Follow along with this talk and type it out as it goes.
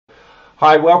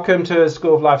Hi, welcome to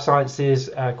School of Life Sciences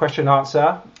question and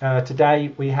answer.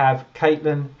 Today we have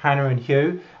Caitlin, Hannah and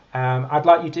Hugh. I'd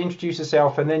like you to introduce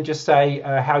yourself and then just say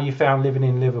how you found living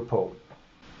in Liverpool.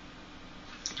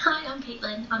 Hi, I'm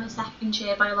Caitlin. I'm a second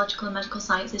year biological and medical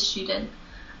sciences student.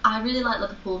 I really like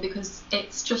Liverpool because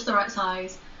it's just the right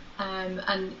size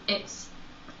and it's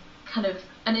kind of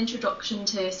an introduction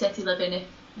to city living if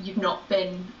you've not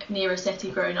been near a city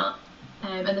growing up.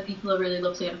 And the people are really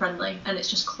lovely and friendly, and it's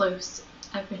just close,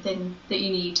 everything that you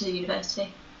need to the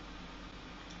university.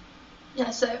 Yeah,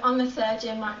 so I'm a third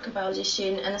year microbiology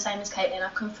student, and the same as Caitlin, I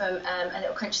come from a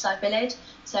little countryside village.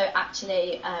 So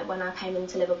actually, when I came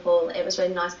into Liverpool, it was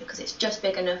really nice because it's just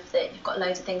big enough that you've got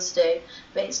loads of things to do,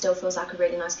 but it still feels like a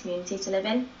really nice community to live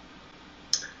in.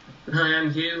 Hi, I'm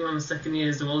Hugh. I'm a second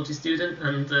year zoology student,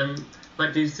 and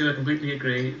like these two, I completely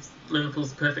agree.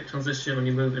 Liverpool's a perfect transition when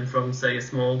you're moving from, say, a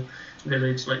small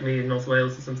village like me in North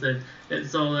Wales or something.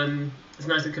 It's all it's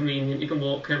nice and convenient. You can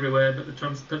walk everywhere, but the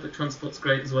public transport's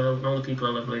great as well, and all the people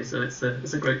are lovely. So it's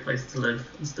a great place to live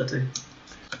and study.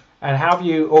 And how have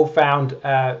you all found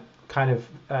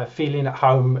feeling at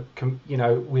home?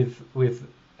 With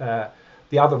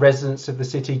the other residents of the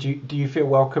city. Do you feel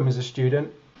welcome as a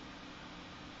student?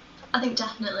 I think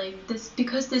definitely.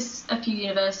 Because there's a few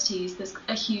universities, there's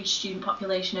a huge student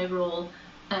population overall,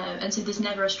 and so there's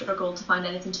never a struggle to find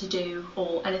anything to do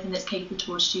or anything that's catered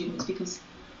towards students, because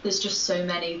there's just so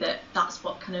many that's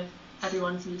what kind of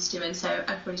everyone's used to, and so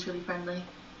everybody's really friendly.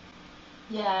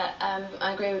 Yeah,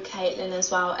 I agree with Caitlin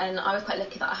as well, and I was quite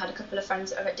lucky that I had a couple of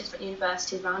friends that are at different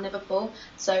universities around Liverpool,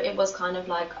 so it was kind of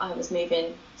like I was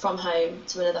moving from home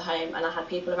to another home, and I had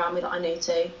people around me that I knew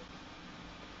too.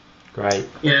 Great.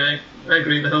 Yeah, I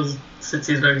agree. The whole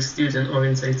city is very student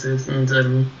orientated,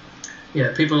 and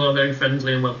people are very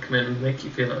friendly and welcoming and make you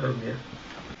feel at home here.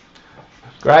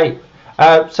 Great.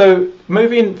 So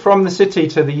moving from the city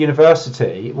to the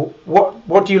university,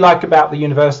 what do you like about the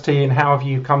university, and how have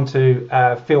you come to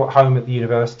feel at home at the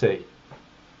university?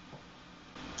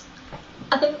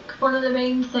 I think one of the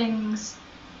main things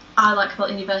I like about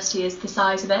the university is the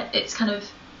size of it. It's kind of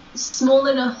small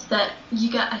enough that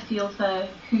you get a feel for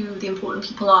who the important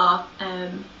people are,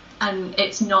 and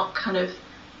it's not kind of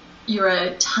you're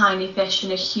a tiny fish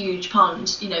in a huge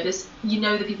pond. There's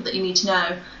the people that you need to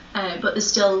know, but there's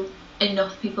still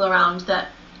enough people around that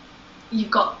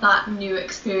you've got that new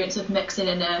experience of mixing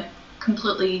in a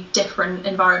completely different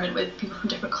environment with people from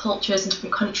different cultures and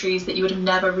different countries that you would have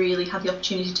never really had the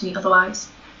opportunity to meet otherwise.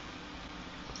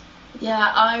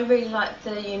 Yeah, I really like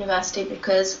the university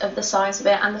because of the size of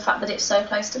it and the fact that it's so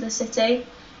close to the city,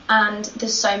 and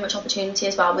there's so much opportunity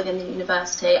as well within the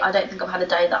university. I don't think I've had a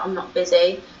day that I'm not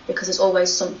busy, because there's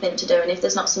always something to do, and if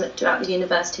there's not something to do at the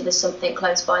university, there's something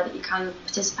close by that you can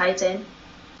participate in.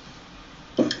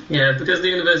 Yeah, because the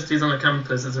university is on a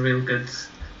campus, there's a real good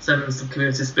sense of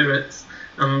community spirit,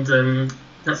 and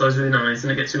that's always really nice,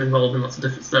 and it gets you involved in lots of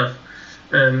different stuff.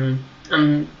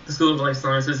 And the School of Life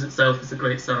Sciences itself is a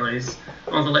great size.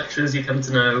 All the lecturers you come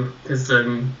to know, because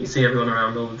you see everyone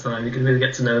around all the time. You can really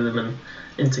get to know them and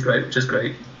integrate, which is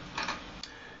great.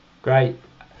 Great.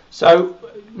 So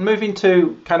moving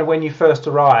to kind of when you first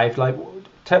arrived,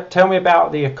 tell me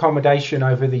about the accommodation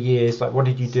over the years. What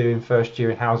did you do in first year,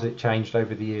 and how has it changed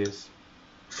over the years?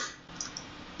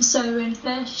 So in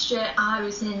first year I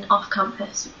was in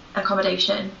off-campus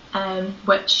accommodation,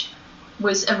 which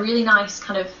was a really nice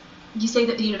kind of, you say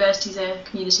that the university's a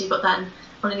community, but then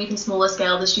on an even smaller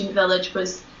scale, the student village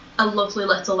was a lovely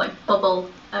little bubble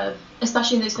of,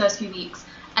 especially in those first few weeks,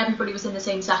 everybody was in the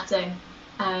same setting.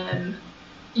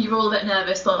 You were all a bit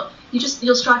nervous, but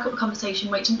you'll strike up a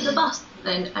conversation waiting for the bus,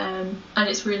 and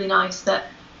it's really nice that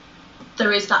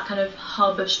there is that kind of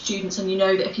hub of students, and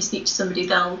that if you speak to somebody,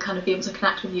 they'll kind of be able to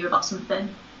connect with you about something.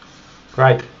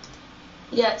 Great.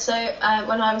 Yeah, so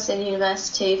when I was in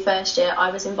university first year,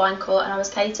 I was in Vinecourt and I was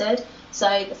catered. So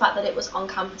the fact that it was on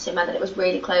campus, it meant that it was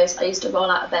really close. I used to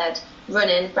roll out of bed, run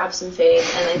in, grab some food,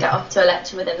 and then get off to a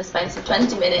lecture within the space of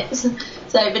 20 minutes.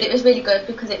 But it was really good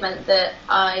because it meant that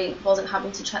I wasn't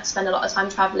having to spend a lot of time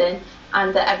travelling,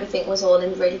 and that everything was all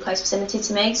in really close vicinity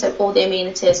to me. So all the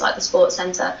amenities like the sports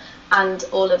centre and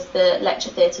all of the lecture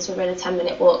theatres were within a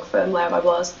 10-minute walk from where I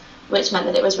was, which meant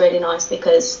that it was really nice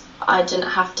because I didn't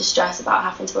have to stress about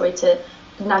having to worry to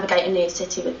navigate a new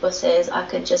city with buses. I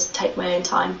could just take my own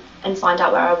time and find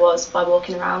out where I was by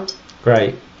walking around.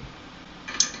 Great.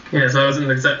 Yeah, so I was in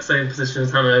the exact same position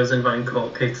as Hannah. I was in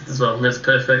Vinecourt, catered as well, and it's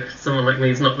perfect. Someone like me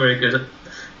is not very good at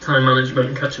time management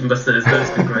and catching buses, but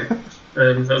it's been great.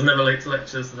 So I was never late to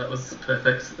lectures, so that was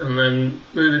perfect. And then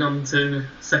moving on to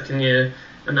second year,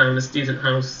 and now in a student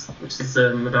house, which is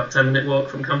about a 10-minute walk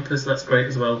from campus. So that's great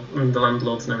as well, and the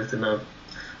landlords and everything are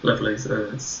lovely, so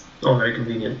it's all very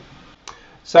convenient.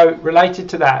 So related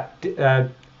to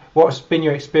that, what's been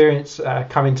your experience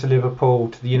coming to Liverpool,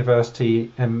 to the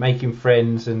university, and making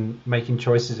friends and making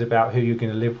choices about who you're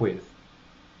going to live with?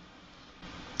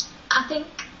 I think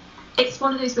it's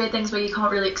one of those weird things where you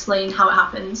can't really explain how it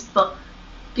happens, but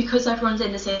because everyone's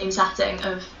in the same setting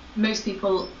of most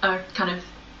people are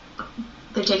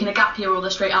they've taken a gap year or they're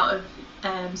straight out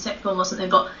of sixth form or something,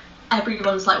 but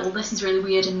everyone's like, well, this is really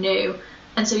weird and new,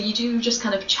 and so you do just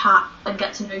kind of chat and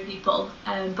get to know people,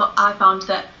 but I found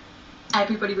that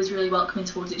everybody was really welcoming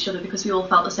towards each other because we all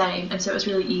felt the same, and so it was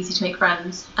really easy to make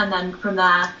friends. And then from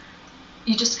there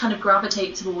you just kind of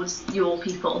gravitate towards your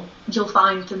people. You'll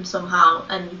find them somehow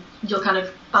and you'll kind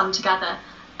of band together.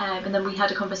 And then we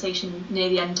had a conversation near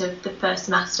the end of the first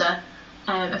semester,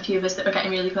 a few of us that were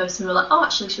getting really close, and we were like, oh,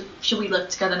 actually, should we live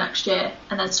together next year?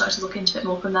 And then started to look into it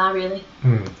more from there, really.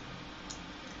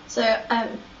 So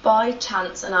by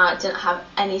chance, and I didn't have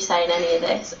any say in any of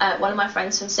this, one of my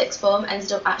friends from sixth form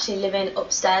ended up actually living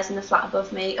upstairs in the flat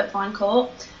above me at Vine Court.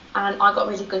 And I got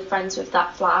really good friends with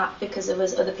that flat because there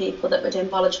was other people that were doing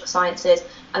biological sciences,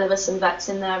 and there was some vets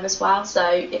in there as well, so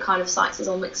it kind of sciences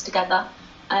all mixed together.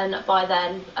 And by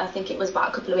then, I think it was about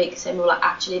a couple of weeks in, we were like,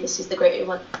 actually, this is the group we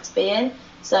want to be in.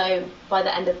 So by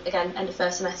the end of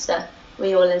first semester,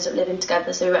 we all ended up living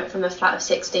together. So we went from a flat of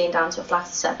 16 down to a flat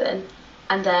of 7.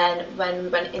 And then when we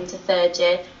went into third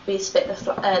year, we split the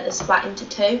flat into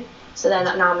 2. So then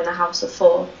now I'm in a house of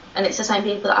 4, and it's the same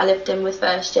people that I lived in with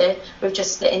first year. We've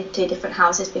just split into 2 different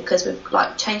houses because we've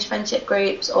changed friendship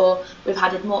groups, or we've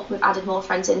added more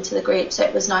friends into the group. So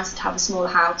it was nice to have a smaller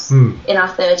house in our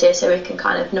third year, so we can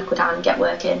kind of knuckle down and get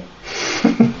work in.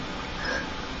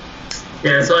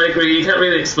 Yeah, so I agree. You can't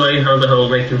really explain how the whole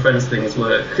making friends things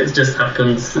work. It just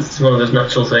happens. It's one of those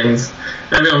natural things.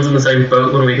 Everyone's in the same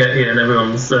boat when we get here, and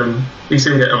everyone's you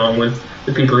soon get along with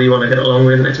the people you want to get along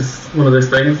with, and it's just one of those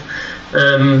things.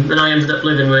 Then I ended up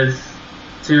living with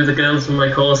 2 of the girls from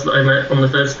my course that I met on the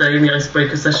first day in the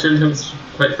icebreaker session. It was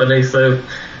quite funny, so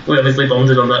we obviously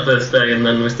bonded on that first day, and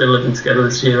then we're still living together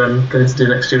this year and going to do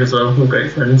next year as well. We're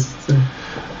great friends. So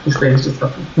these things just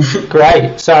happen.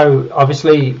 Great. So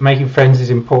obviously making friends is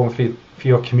important for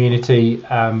your community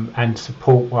and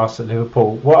support whilst at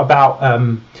Liverpool. What about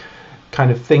kind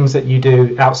of things that you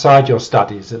do outside your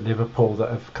studies at Liverpool that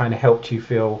have kind of helped you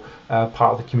feel part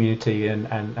of the community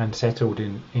and settled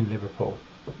in Liverpool?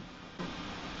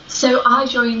 So I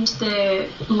joined the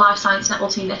Life Science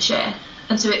Netball team this year,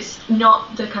 and so it's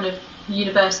not the kind of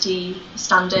university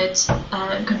standard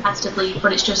competitively,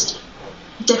 but it's just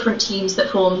different teams that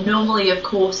form normally of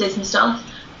courses and stuff,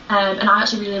 and I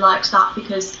actually really liked that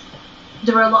because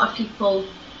there were a lot of people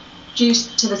due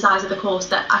to the size of the course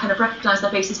that I kind of recognised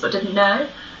their faces but didn't know,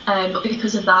 but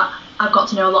because of that I've got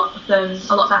to know a lot of them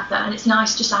a lot better, and it's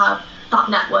nice just to have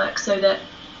that network so that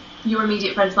your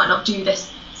immediate friends might not do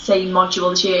this same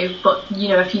module as you, but you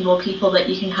know a few more people that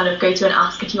you can kind of go to and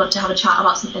ask if you want to have a chat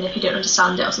about something if you don't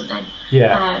understand it or something.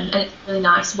 And it's a really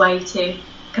nice way to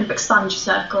kind of expand your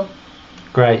circle.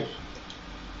 Great.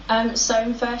 So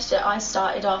in first year I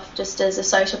started off just as a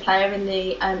social player in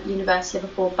the University of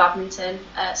Liverpool Badminton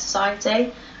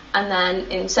Society, and then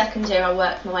in second year I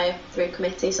worked my way up through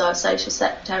committee, so I was social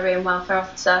secretary and welfare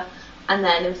officer, and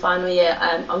then in final year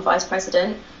I'm vice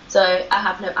president. So I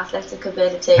have no athletic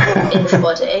ability in the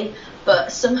body,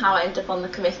 but somehow I ended up on the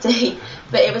committee.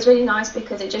 But it was really nice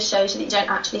because it just shows you that you don't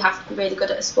actually have to be really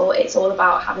good at a sport. It's all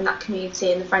about having that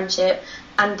community and the friendship,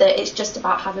 and that it's just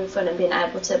about having fun and being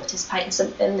able to participate in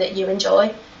something that you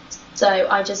enjoy. So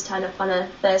I just turn up on a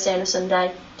Thursday and a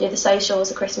Sunday, do the socials,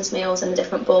 the Christmas meals and the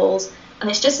different balls, and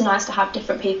it's just nice to have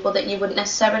different people that you wouldn't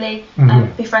necessarily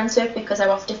be friends with because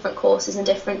they're off different courses and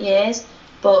different years,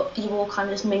 but you all kind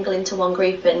of just mingle into one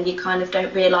group and you kind of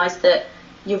don't realise that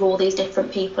you're all these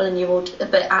different people and you're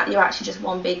actually just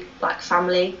one big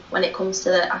family when it comes to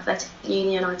the athletic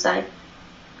union, I'd say.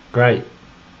 Great.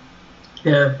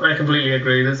 Yeah, I completely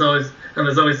agree. There's always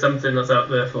something that's out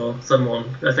there for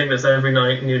someone. I think that's every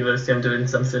night in university I'm doing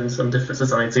something, some different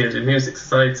society. I do music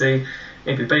society,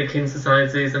 maybe baking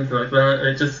society, something like that. And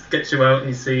it just gets you out and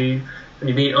you see and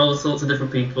you meet all sorts of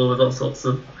different people with all sorts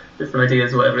of different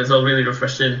ideas or whatever. It's all really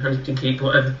refreshing, and you can keep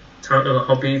whatever talent or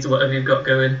hobbies or whatever you've got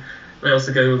going. I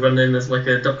also go running as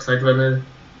a dockside runner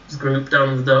group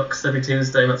down the docks every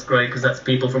Tuesday, and that's great because that's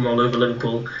people from all over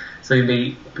Liverpool. So you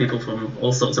meet people from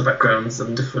all sorts of backgrounds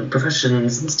and different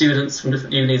professions and students from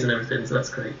different unis and everything, so that's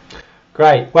great.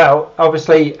 Great. Well,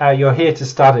 obviously you're here to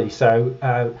study,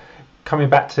 so coming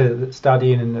back to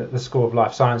studying in the School of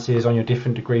Life Sciences on your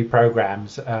different degree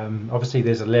programs, obviously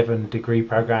there's 11 degree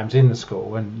programs in the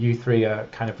school, and you three are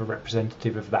kind of a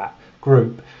representative of that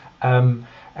group.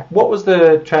 What was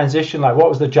the transition like? What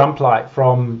was the jump like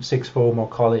from sixth form or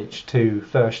college to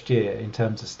first year in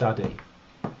terms of study?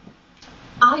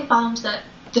 I found that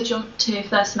the jump to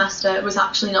first semester was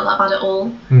actually not that bad at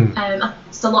all.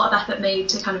 It's a lot of effort made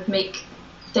to kind of make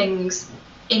things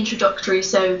introductory,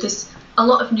 so there's a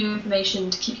lot of new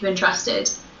information to keep you interested,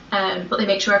 but they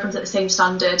make sure everyone's at the same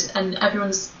standard and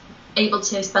everyone's able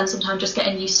to spend some time just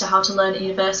getting used to how to learn at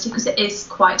university, because it is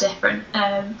quite different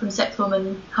from sixth form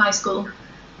and high school.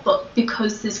 But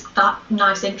because there's that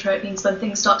nice intro, it means when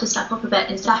things start to step up a bit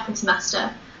in second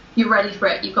semester, you're ready for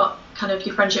it. You've got kind of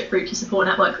your friendship group, your support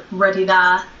network ready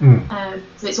there.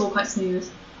 So it's all quite smooth.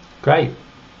 Great.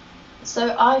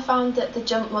 So I found that the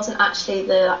jump wasn't actually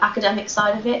the academic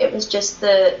side of it, it was just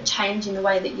the change in the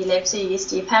way that you live. So you're used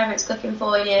to your parents cooking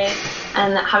for you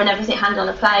and having everything handed on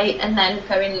a plate, and then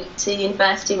going to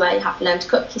university where you have to learn to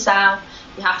cook yourself,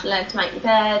 you have to learn to make your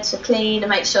bed, to clean and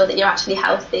make sure that you're actually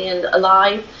healthy and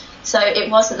alive. So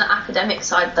it wasn't the academic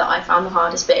side that I found the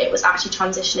hardest bit, it was actually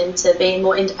transitioning to being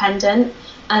more independent.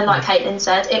 And like Caitlin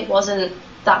said, it wasn't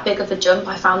that big of a jump.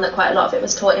 I found that quite a lot of it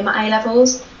was taught in my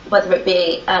A-levels, whether it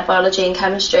be biology and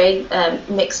chemistry,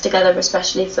 mixed together,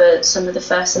 especially for some of the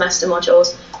first semester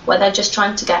modules, where they're just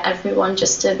trying to get everyone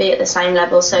just to be at the same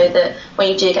level, so that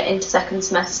when you do get into second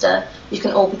semester, you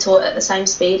can all be taught at the same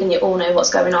speed and you all know what's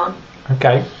going on.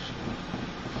 Okay.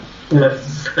 Yeah,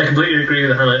 I completely agree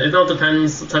with Hannah. It all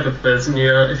depends what type of person you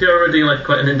are. If you're already like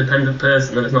quite an independent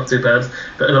person, then it's not too bad.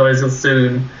 But otherwise, you'll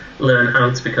soon learn how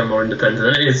to become more independent.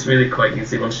 And it is really quite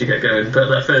easy once you get going. But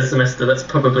that first semester, that's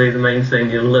probably the main thing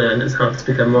you'll learn, is how to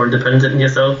become more independent in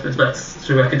yourself, if that's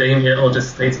through academia or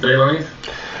just day-to-day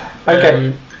life.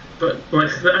 Okay. But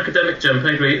like the academic jump,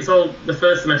 I agree. It's all the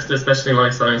first semester, especially in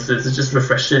life sciences, is just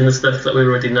refreshing the stuff that we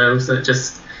already know. So it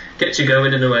just gets you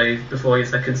going in a way before your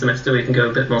second semester, where you can go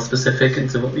a bit more specific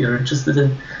into what you're interested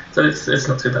in. So it's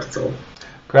not too bad at all.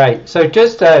 Great. So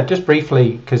just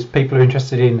briefly, because people are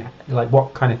interested in like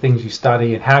what kind of things you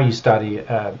study and how you study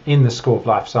in the School of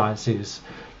Life Sciences,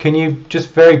 can you just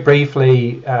very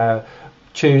briefly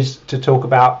choose to talk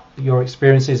about your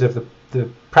experiences of the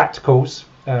practicals,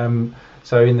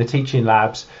 so in the teaching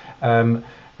labs,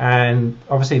 and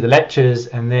obviously the lectures,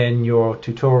 and then your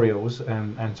tutorials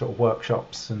and sort of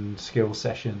workshops and skill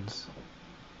sessions?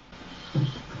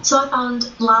 So I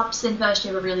found labs in first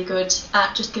year were really good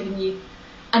at just giving you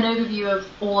an overview of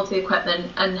all of the equipment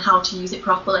and how to use it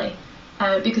properly,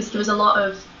 because there was a lot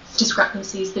of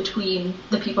discrepancies between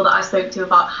the people that I spoke to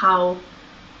about how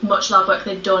much lab work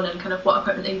they'd done and kind of what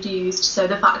equipment they'd used. So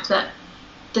the fact that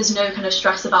there's no kind of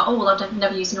stress about, oh, well, I've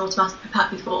never used an automatic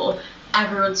pipette before,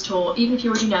 everyone's taught, even if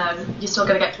you already know, you're still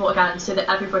going to get taught again, so that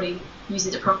everybody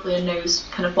uses it properly and knows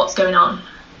kind of what's going on.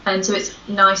 And so it's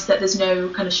nice that there's no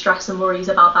kind of stress and worries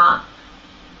about that.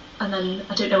 And then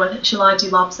I don't know whether, shall I do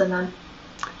labs and then?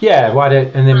 Yeah, why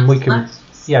don't, and then we can,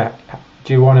 yeah.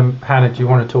 Do you want to, Hannah, do you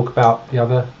want to talk about the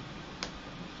other?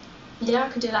 Yeah, I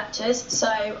can do lectures. So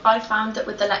I found that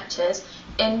with the lectures,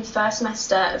 in first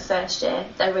semester of first year,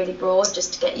 they're really broad,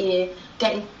 just to get you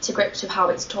getting to grips with how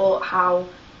it's taught, how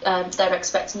they're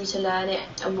expecting you to learn it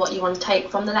and what you want to take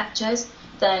from the lectures.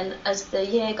 Then as the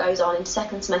year goes on in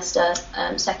second semester,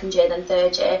 second year, then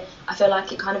third year, I feel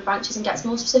like it kind of branches and gets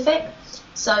more specific.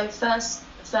 So first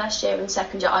year and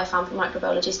second year, I found for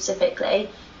microbiology specifically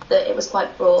that it was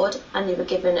quite broad and you were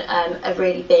given a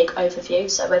really big overview.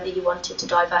 So whether you wanted to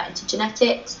divert into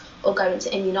genetics or go into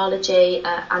immunology,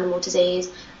 animal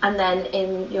disease, and then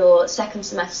in your second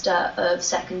semester of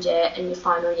second year and your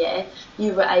final year,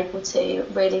 you were able to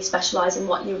really specialise in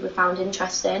what you were found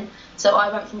interesting. So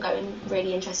I went from going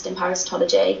really interested in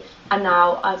parasitology, and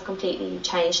now I've completely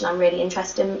changed and I'm really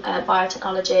interested in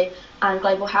biotechnology and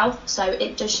global health. So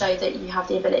it does show that you have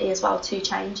the ability as well to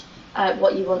change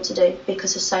what you want to do,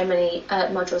 because there's so many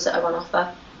modules that are on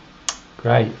offer.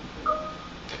 Great.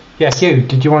 Yeah, Hugh,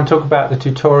 did you want to talk about the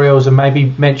tutorials and maybe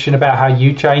mention about how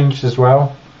you changed as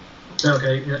well?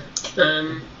 Okay, yeah.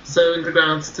 So in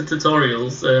regards to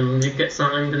tutorials, you get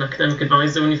signed an academic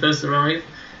advisor when you first arrive.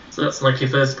 So that's like your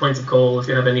first point of call if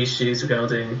you have any issues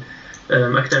regarding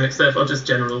academic stuff or just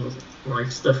general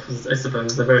life stuff, I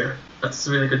suppose. That's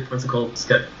a really good point of call to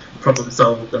get problems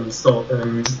solved and sort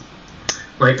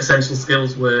like essential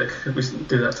skills work, if we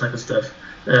do that type of stuff.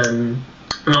 And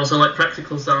also like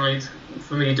practical side,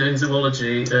 for me doing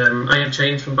zoology, I have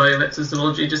changed from biovet to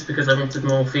zoology just because I wanted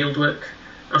more fieldwork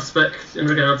aspect in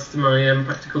regards to my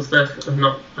practical stuff and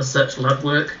not as such lab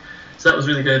work. So that was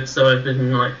really good. So I've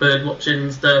been like bird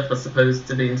watching stuff as opposed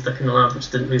to being stuck in the lab,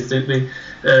 which didn't really suit me.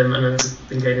 And I've just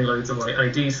been gaining loads of like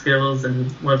ID skills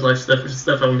and wildlife stuff, which is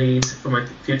stuff I'll need for my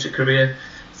future career.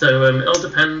 So it all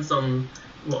depends on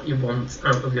what you want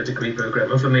out of your degree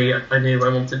programme. And for me, I knew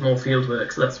I wanted more field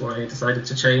work, so that's why I decided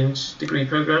to change degree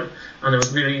programme. And it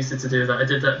was really easy to do that. I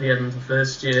did that at the end of the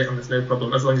first year, and there's no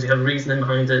problem. As long as you have a reasoning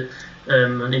behind it,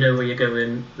 and you know where you're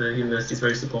going, the university is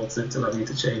very supportive to allow you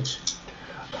to change.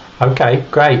 Okay,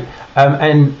 great.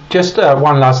 And just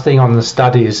one last thing on the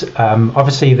studies.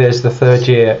 Obviously, there's the third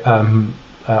year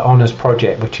honours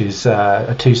project, which is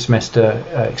a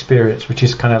 2-semester experience, which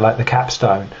is kind of like the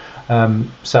capstone.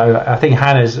 So I think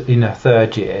Hannah's in her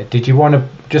third year. Did you want to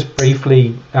just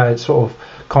briefly sort of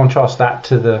contrast that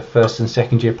to the first and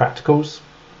second year practicals?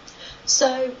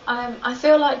 So I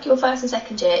feel like your first and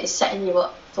second year is setting you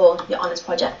up for your honours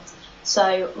project.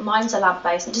 So mine's a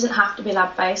lab-based. It doesn't have to be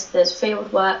lab-based. There's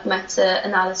field work,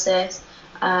 meta-analysis,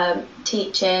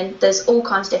 teaching. There's all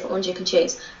kinds of different ones you can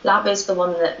choose. Lab is the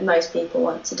one that most people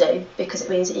want to do because it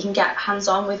means that you can get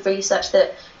hands-on with research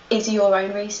that is your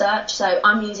own research. So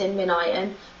I'm using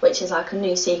MinION, which is like a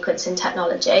new sequencing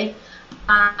technology,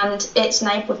 and it's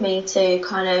enabled me to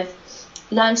kind of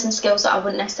learn some skills that I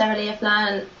wouldn't necessarily have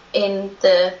learned in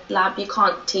the lab. You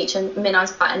can't teach, and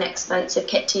MinION's quite an expensive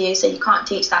kit to use, so you can't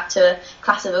teach that to a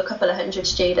class of a couple of hundred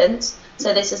students.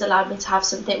 So this has allowed me to have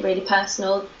something really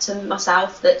personal to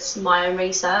myself that's my own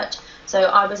research. So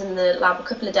I was in the lab a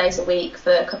couple of days a week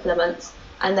for a couple of months,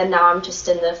 and then now I'm just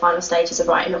in the final stages of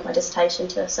writing up my dissertation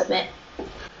to submit.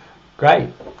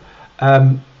 Great.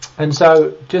 And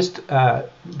so just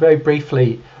very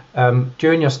briefly,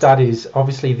 during your studies,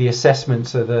 obviously the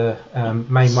assessments are the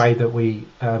main way that we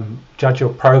judge your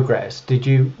progress. Did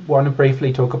you want to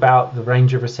briefly talk about the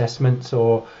range of assessments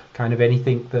or kind of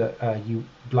anything that you'd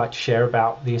like to share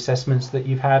about the assessments that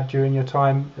you've had during your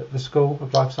time at the School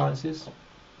of Life Sciences?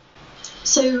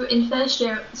 So in first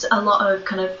year, it's a lot of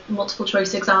kind of multiple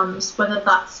choice exams, whether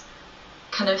that's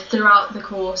kind of throughout the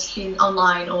course being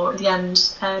online or at the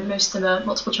end. Most of them are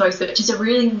multiple choice, which is a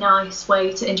really nice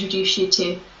way to introduce you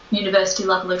to university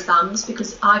level exams,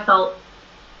 because I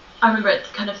remember at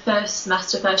the kind of first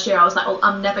semester, first year, I was like, well,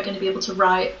 I'm never going to be able to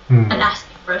write an essay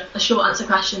or a short answer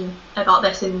question about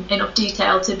this in enough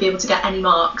detail to be able to get any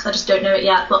marks. I just don't know it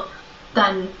yet. But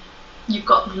then you've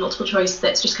got the multiple choice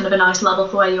that's just kind of a nice level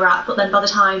for where you're at. But then by the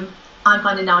time I'm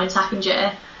finding now in second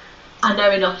year, I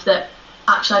know enough that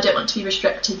actually I don't want to be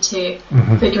restricted to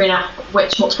figuring out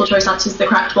which multiple choice answer is the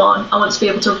correct one. I want to be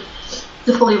able to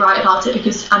fully write about it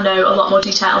because I know a lot more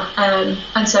detail,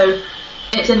 and so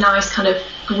it's a nice kind of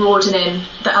broadening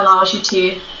that allows you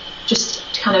to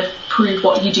just kind of prove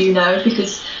what you do know,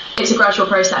 because it's a gradual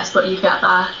process, but you get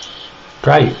there.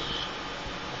 Great.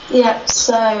 Yeah,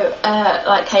 so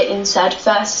like Caitlin said,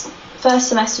 first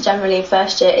semester generally,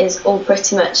 first year is all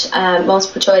pretty much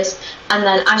multiple choice, and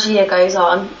then as year goes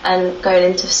on and going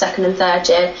into second and third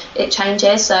year, it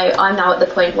changes. So I'm now at the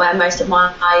point where most of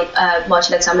my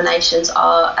module examinations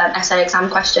are essay exam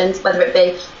questions, whether it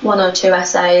be 1 or 2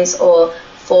 essays or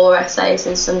 4 essays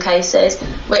in some cases,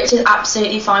 which is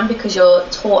absolutely fine because you're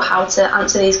taught how to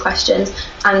answer these questions,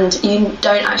 and you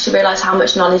don't actually realise how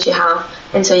much knowledge you have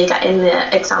until you get in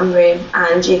the exam room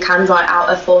and you can write out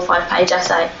a 4 or 5 page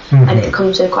essay, and it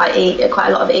comes with quite a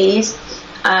lot of ease.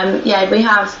 We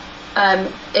have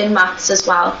in maths as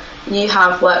well, you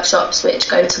have workshops which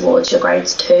go towards your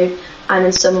grades 2, and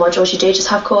in some modules you do just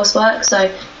have coursework,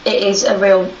 so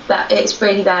it's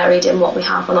really varied in what we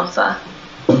have on offer.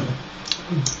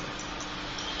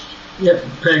 Yeah,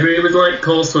 I agree with like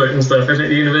coursework and stuff. I think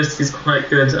the university is quite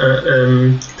good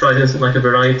at providing like a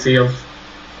variety of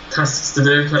tasks to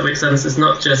do. If that makes sense. It's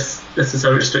not just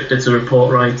necessarily restricted to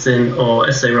report writing or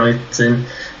essay writing.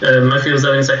 I feel as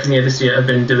though in second year this year I've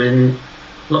been doing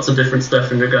lots of different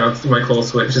stuff in regards to my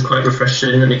coursework, which is quite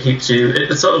refreshing, and it keeps you.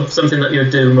 It's sort of something that you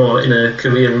would do more in a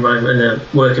career environment, in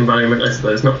a work environment, I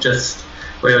suppose, not just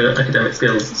for your academic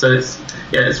skills. So it's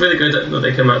really good that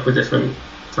they come up with different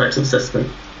types of assessment.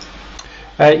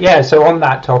 So on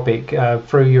that topic,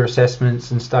 through your assessments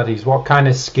and studies, what kind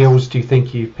of skills do you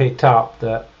think you've picked up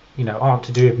that aren't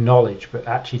to do with knowledge, but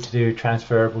actually to do with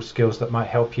transferable skills that might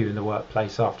help you in the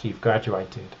workplace after you've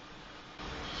graduated?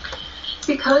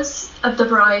 Because of the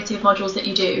variety of modules that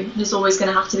you do, there's always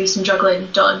going to have to be some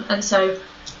juggling done, and so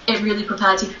it really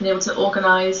prepares you for being able to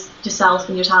organise yourself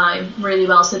and your time really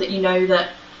well, so that you know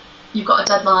that you've got a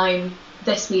deadline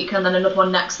this week and then another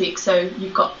one next week, so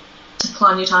you've got to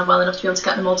plan your time well enough to be able to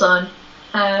get them all done.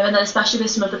 And then especially with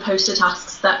some of the poster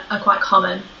tasks that are quite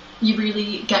common, you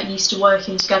really get used to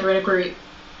working together in a group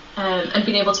and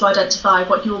being able to identify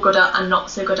what you're good at and not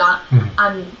so good at, and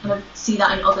kind of see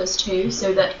that in others too,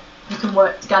 so that you can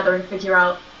work together and figure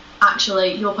out,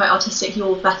 actually, you're quite artistic,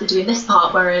 you're better doing this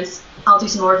part, whereas I'll do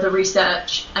some more of the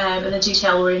research and the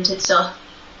detail-oriented stuff,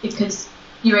 because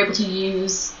you're able to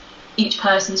use each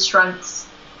person's strengths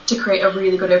to create a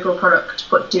really good overall product,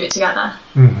 but do it together.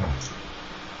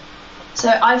 So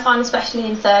I find, especially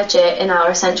in third year in our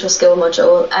essential skill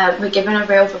module, we're given a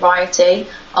real variety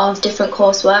of different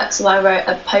coursework. So I wrote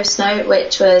a post note,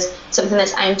 which was something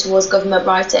that's aimed towards government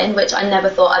writing, which I never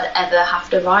thought I'd ever have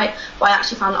to write, but I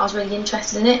actually found that I was really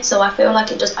interested in it. So I feel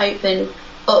like it just opened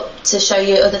up to show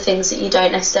you other things that you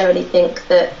don't necessarily think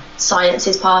that science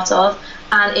is part of,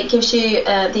 and it gives you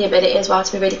the ability as well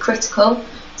to be really critical.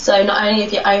 So not only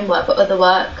of your own work, but other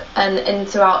work. And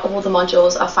throughout all the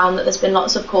modules, I've found that there's been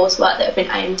lots of coursework that have been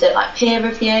aimed at like peer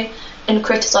review and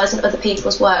criticising other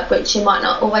people's work, which you might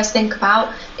not always think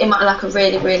about. It might be like a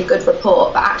really, really good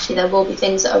report, but actually there will be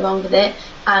things that are wrong with it.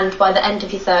 And by the end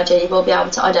of your third year, you will be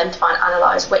able to identify and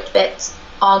analyse which bits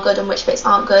are good and which bits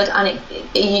aren't good. And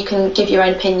you can give your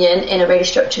own opinion in a really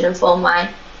structured and formed way.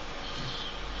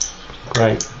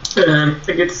 Great. I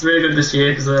think it's really good this year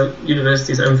because the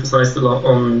university's emphasised a lot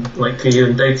on like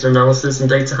and data analysis and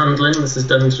data handling. This is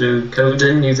done through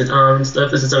coding, using R and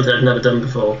stuff. This is something I've never done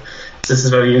before. So this is a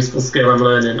very useful skill I'm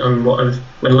learning, and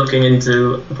when looking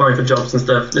into applying for jobs and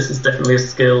stuff, this is definitely a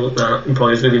skill that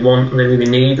employers really want and they really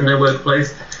need in their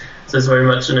workplace. So it's very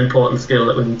much an important skill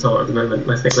that we're being taught at the moment,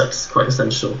 and I think that's quite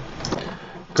essential.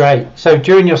 Great. So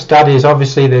during your studies,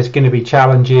 obviously there's going to be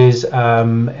challenges,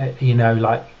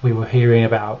 like we were hearing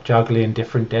about juggling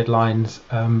different deadlines,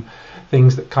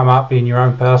 things that come up in your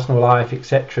own personal life,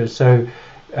 etc. So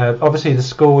obviously the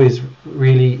school is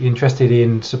really interested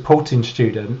in supporting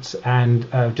students, and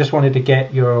just wanted to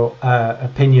get your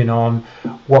opinion on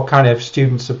what kind of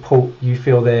student support you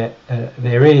feel there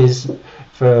is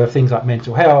for things like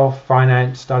mental health,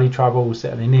 finance, study troubles,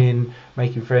 settling in,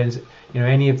 making friends.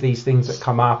 Any of these things that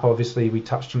come up. Obviously, we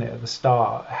touched on it at the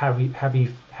start. How have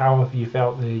you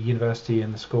felt the university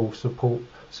and the school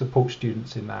support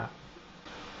students in that?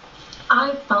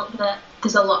 I felt that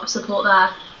there's a lot of support there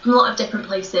from a lot of different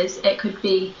places. It could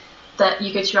be that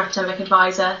you go to your academic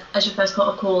advisor as your first port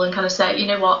of call and kind of say, you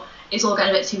know what, it's all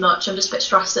getting a bit too much, I'm just a bit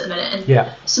stressed at the minute.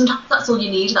 And sometimes that's all you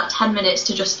need, that 10 minutes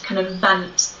to just kind of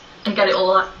vent and get it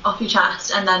all off your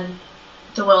chest, and then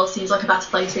the world seems like a better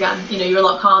place again. You're a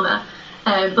lot calmer.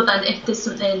 But then if there's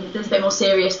something that's a bit more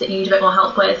serious that you need a bit more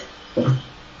help with,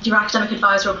 your academic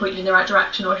advisor will point you in the right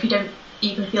direction, or if you don't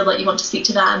even feel like you want to speak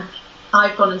to them,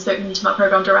 I've gone and spoken to my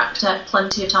programme director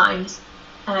plenty of times,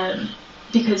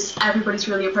 because everybody's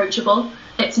really approachable.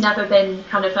 It's never been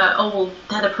kind of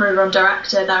they're the programme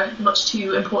director, they're much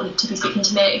too important to be speaking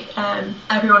to me.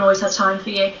 Everyone always has time for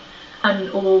you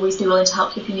and will always be willing to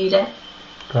help you if you need it.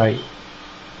 Great.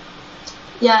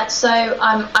 Yeah, so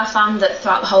I found that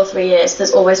throughout the whole 3 years,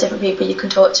 there's always different people you can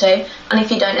talk to. And if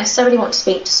you don't necessarily want to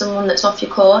speak to someone that's off your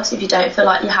course, if you don't feel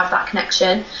like you have that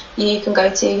connection, you can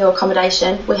go to your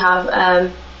accommodation. We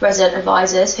have resident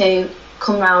advisors who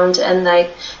come round, and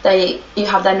you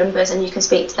have their numbers and you can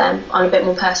speak to them on a bit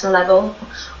more personal level.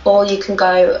 Or you can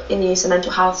go and use the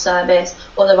mental health service,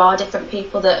 or there are different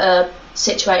people that are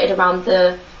situated around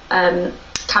the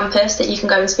campus that you can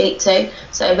go and speak to.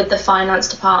 So with the finance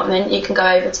department, you can go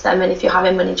over to them, and if you're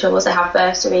having money troubles, they have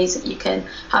bursaries that you can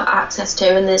have access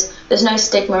to, and there's no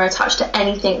stigma attached to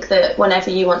anything. That whenever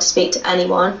you want to speak to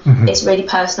anyone, it's really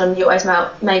personal, and you're always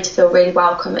made to feel really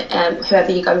welcome,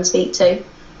 whoever you go and speak to.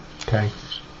 Okay.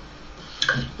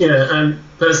 Yeah,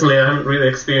 personally I haven't really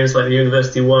experienced like the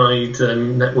university-wide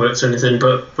networks or anything,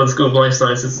 but for the School of Life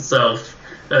Sciences itself,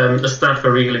 the staff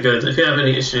are really good. If you have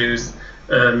any issues,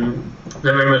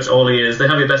 they're very much all ears. They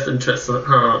have your best interests at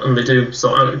heart, and they do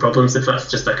sort out your problems. If that's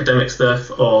just academic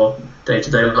stuff or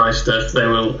day-to-day life stuff, they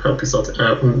will help you sort it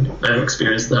out, and I've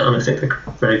experienced that, and I think they're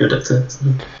very good at it.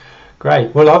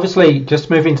 Great. Well, obviously, just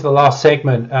moving to the last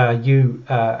segment, you're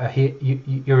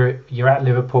at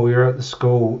Liverpool, you're at the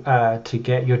school to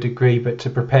get your degree, but to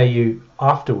prepare you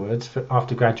afterwards,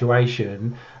 after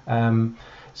graduation.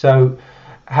 So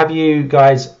have you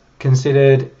guys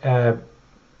considered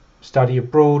study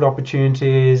abroad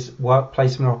opportunities, work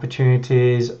placement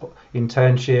opportunities,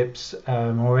 internships,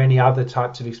 or any other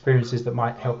types of experiences that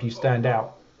might help you stand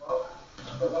out?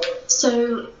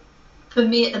 So for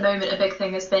me at the moment, a big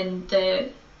thing has been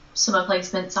the summer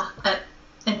placements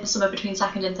in the summer between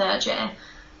second and third year,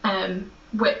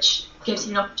 which gives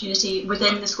you an opportunity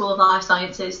within the School of Life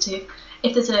Sciences to,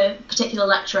 if there's a particular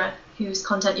lecturer whose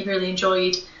content you've really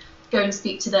enjoyed, go and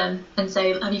speak to them and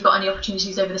say, have you got any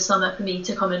opportunities over the summer for me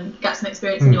to come and get some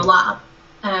experience in your lab?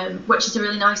 which is a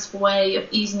really nice way of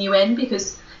easing you in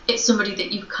because it's somebody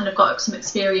that you've kind of got some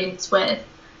experience with,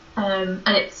 and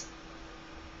it's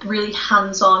really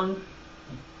hands-on,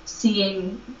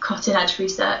 seeing cutting-edge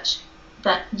research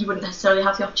that you wouldn't necessarily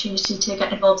have the opportunity to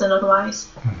get involved in otherwise.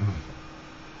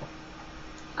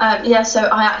 So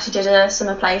I actually did a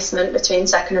summer placement between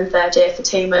second and third year for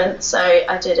 2 months. So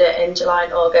I did it in July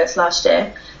and August last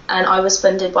year, and I was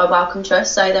funded by Wellcome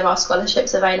Trust. So there are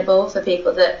scholarships available for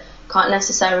people that can't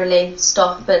necessarily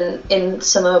stop in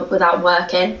summer without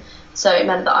working. So it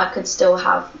meant that I could still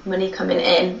have money coming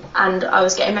in, and I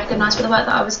was getting recognised for the work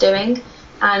that I was doing.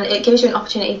 And it gives you an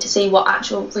opportunity to see what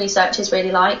actual research is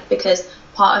really like, because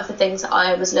part of the things that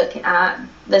I was looking at,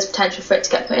 there's potential for it to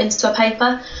get put into a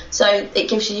paper. So it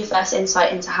gives you your first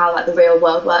insight into how like the real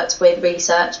world works with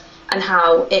research and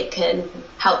how it can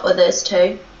help others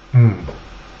too.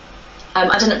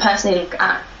 I didn't personally look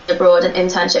at abroad and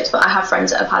internships, but I have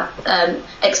friends that have had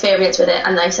experience with it,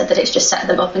 and they said that it's just set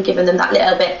them up and given them that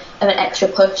little bit of an extra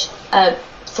push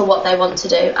for what they want to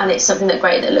do. And it's something that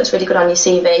looks really good on your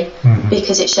CV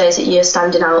because it shows that you're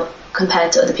standing out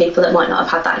compared to other people that might not have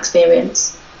had that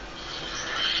experience.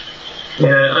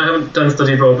 Yeah, I haven't done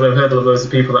study abroad, but I've heard of loads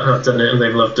of people that have done it and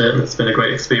they've loved it, and it's been a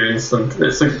great experience. And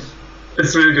it's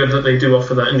really good that they do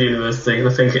offer that in the university, and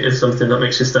I think it is something that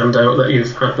makes you stand out, that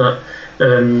you've had that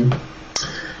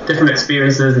different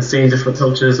experiences and seeing different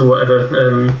cultures or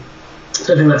whatever.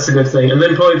 So I think that's a good thing. And the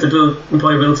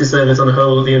employability service on the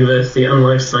whole of the university and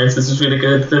life sciences is really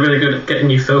good. They're really good at getting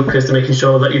you focused and making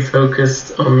sure that you're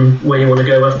focused on where you want to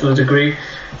go after the degree.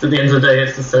 So at the end of the day,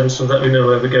 it's essential that we know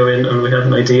where we're going and we have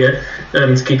an idea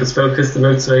to keep us focused and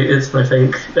motivated. And I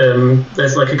think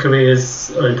there's like a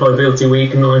careers employability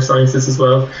week in life sciences as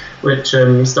well, which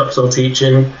stops all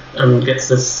teaching and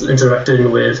gets us interacting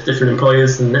with different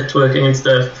employers and networking and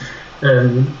stuff.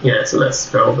 So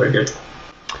that's all very good.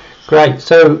 Great.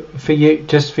 So for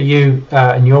you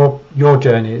and your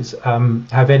journeys,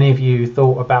 have any of you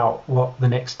thought about what the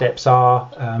next steps are?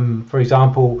 For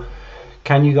example,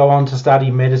 can you go on to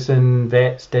study medicine,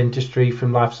 vets, dentistry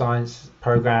from life science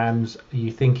programs? Are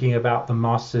you thinking about the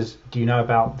masters? Do you know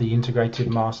about the integrated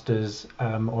masters,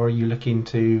 or are you looking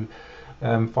to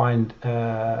find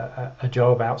a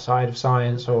job outside of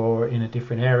science or in a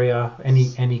different area?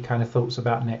 Any kind of thoughts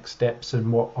about next steps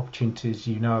and what opportunities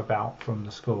you know about from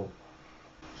the school?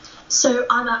 So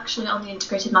I'm actually on the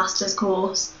integrated masters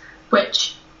course,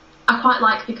 which I quite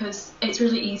like because it's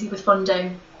really easy with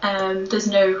funding.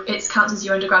 It counts as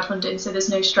your undergrad funding, so there's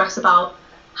no stress about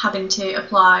having to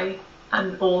apply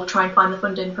or try and find the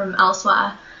funding from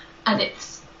elsewhere. And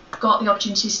it's got the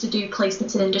opportunities to do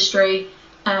placements in industry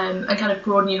and kind of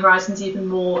broaden your horizons even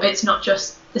more. It's not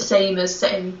just the same as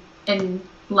sitting in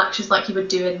lectures like you would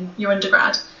do in your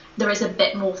undergrad. There is a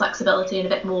bit more flexibility and a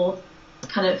bit more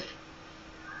kind of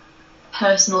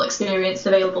personal experience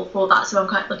available for that, so I'm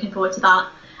quite looking forward to that.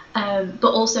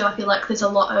 But also I feel like there's a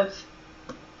lot of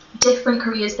different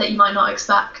careers that you might not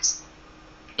expect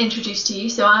introduced to you.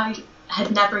 So I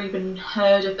had never even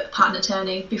heard of a patent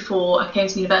attorney before I came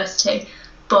to university,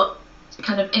 but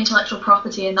kind of intellectual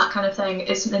property and that kind of thing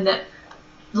is something that,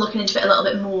 looking into it a little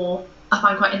bit more, I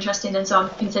find quite interesting, and so I'm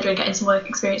considering getting some work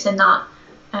experience in that,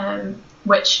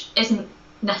 which isn't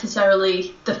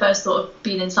necessarily the first thought of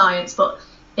being in science, but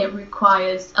it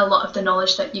requires a lot of the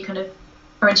knowledge that you kind of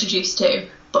are introduced to,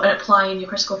 but applying your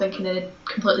critical thinking in a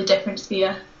completely different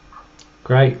sphere.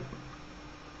 Great.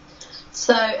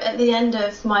 So at the end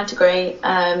of my degree,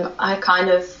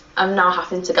 I'm now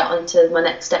having to get on to my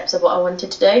next steps of what I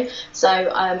wanted to do. So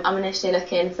I'm initially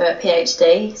looking for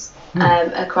PhDs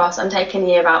across. I'm taking a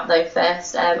year out though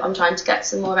first. I'm trying to get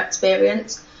some more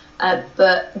experience.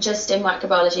 But just in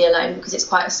microbiology alone, because it's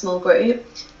quite a small group,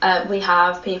 we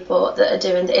have people that are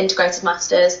doing the integrated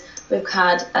masters. We've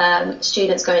had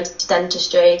students going to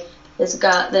dentistry. There's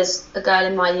a girl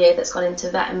in my year that's gone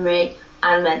into veterinary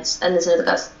and there's another girl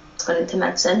that's gone into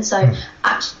medicine. So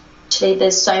actually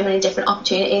there's so many different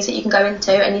opportunities that you can go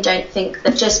into, and you don't think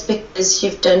that just because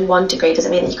you've done one degree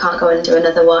doesn't mean that you can't go and do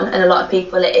another one. And a lot of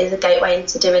people, it is a gateway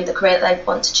into doing the career that they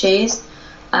want to choose.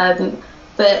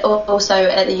 But also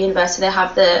at the university they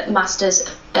have the masters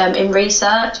in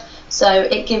research, so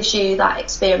it gives you that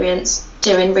experience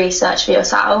doing research for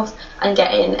yourself and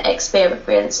getting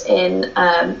experience in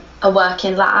a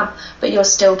working lab, but you're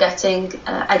still getting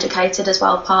educated as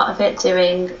well, part of it,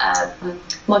 doing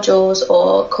modules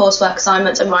or coursework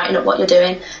assignments and writing up what you're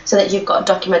doing, so that you've got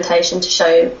documentation to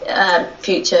show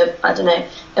future,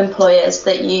 employers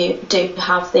that you do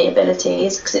have the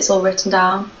abilities, because it's all written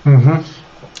down.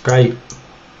 Great.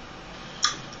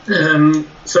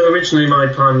 So originally my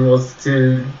plan was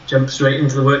to jump straight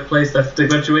into the workplace after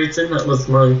graduating. That was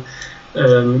my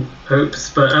hopes.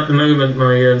 But at the moment,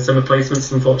 my summer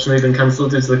placement's unfortunately been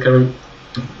cancelled due to the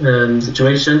current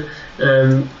situation.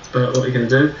 But what are you going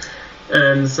to do?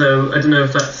 So I don't know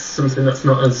if that's something that's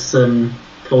not as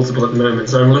plausible at the moment.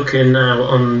 So I'm looking now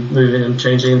on moving and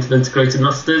changing into the integrated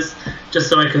masters, just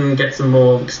so I can get some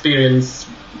more experience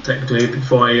technically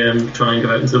before I try and go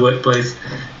out into the workplace.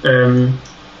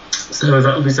 So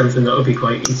that will be something that will be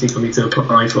quite easy for me to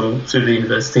apply for through the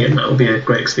university, and that will be a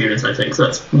great experience, I think. So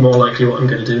that's more likely what I'm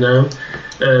going to do now.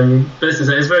 But this is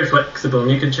it. It's very flexible,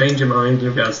 and you can change your mind in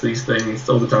regards to these things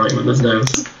all the time, and there's no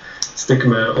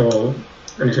stigma or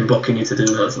anything blocking you to do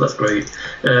that, so that's great.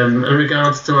 In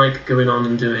regards to like going on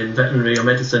and doing veterinary or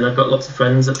medicine, I've got lots of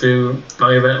friends that do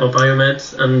biovet or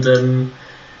biomed, and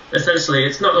essentially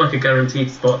it's not like a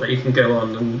guaranteed spot that you can go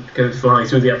on and go fly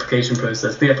through the application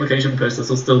process. The application process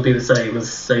will still be the same as,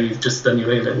 say, you've just done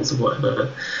your A-levels or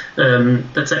whatever.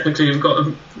 But technically you've got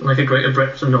a greater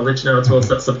breadth of knowledge now towards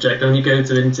that subject, and when you go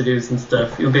to interviews and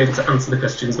stuff, you'll be able to answer the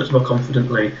questions much more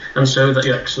confidently and show that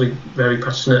you're actually very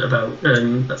passionate about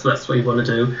that's what you want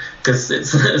to do, because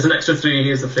there's an extra 3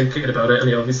 years of thinking about it, and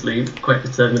you're obviously quite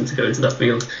determined to go into that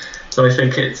field. So I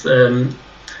think it's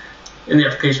in the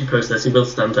application process, you will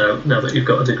stand out now that you've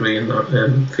got a degree in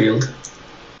that field.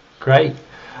 Great.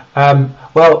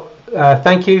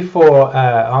 Thank you for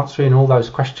answering all those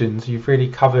questions. You've really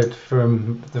covered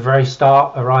from the very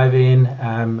start, arriving,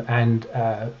 and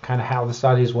kind of how the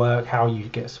studies work, how you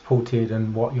get supported,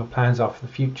 and what your plans are for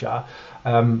the future.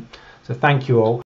 So thank you all.